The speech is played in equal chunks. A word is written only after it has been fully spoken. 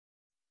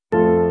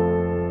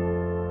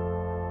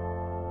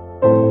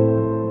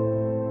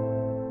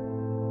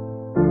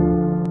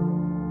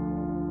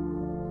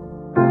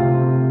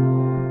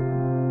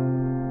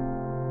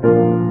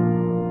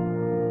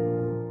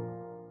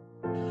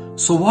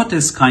So what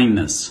is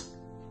kindness?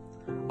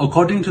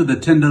 According to the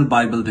Tyndale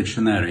Bible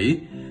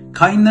Dictionary,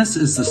 kindness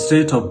is the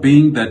state of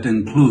being that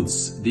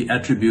includes the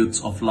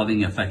attributes of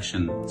loving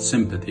affection,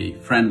 sympathy,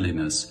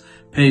 friendliness,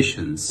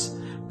 patience,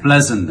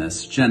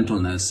 pleasantness,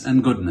 gentleness,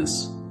 and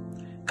goodness.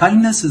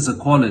 Kindness is a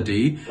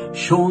quality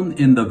shown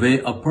in the way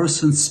a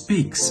person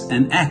speaks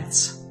and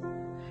acts.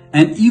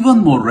 And even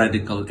more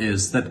radical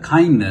is that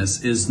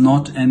kindness is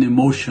not an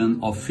emotion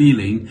or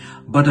feeling,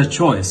 but a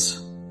choice.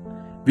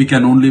 We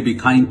can only be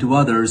kind to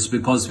others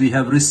because we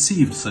have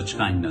received such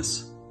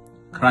kindness.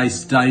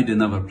 Christ died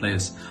in our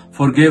place,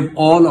 forgave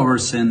all our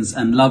sins,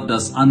 and loved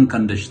us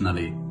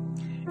unconditionally.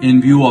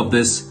 In view of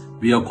this,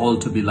 we are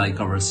called to be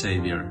like our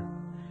Savior.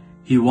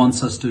 He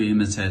wants us to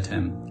imitate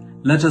Him.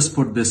 Let us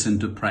put this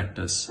into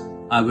practice.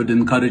 I would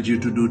encourage you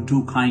to do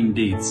 2 kind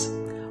deeds.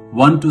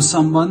 One to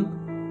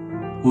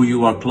someone who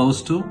you are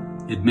close to.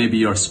 It may be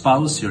your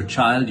spouse, your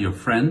child, your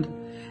friend.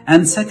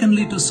 And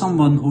secondly, to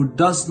someone who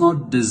does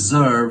not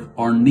deserve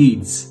or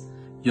needs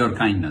your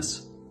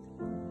kindness.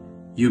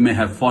 You may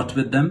have fought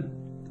with them.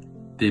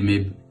 They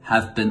may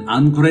have been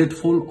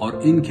ungrateful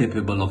or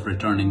incapable of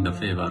returning the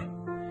favor.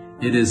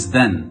 It is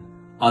then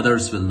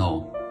others will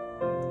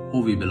know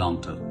who we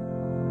belong to.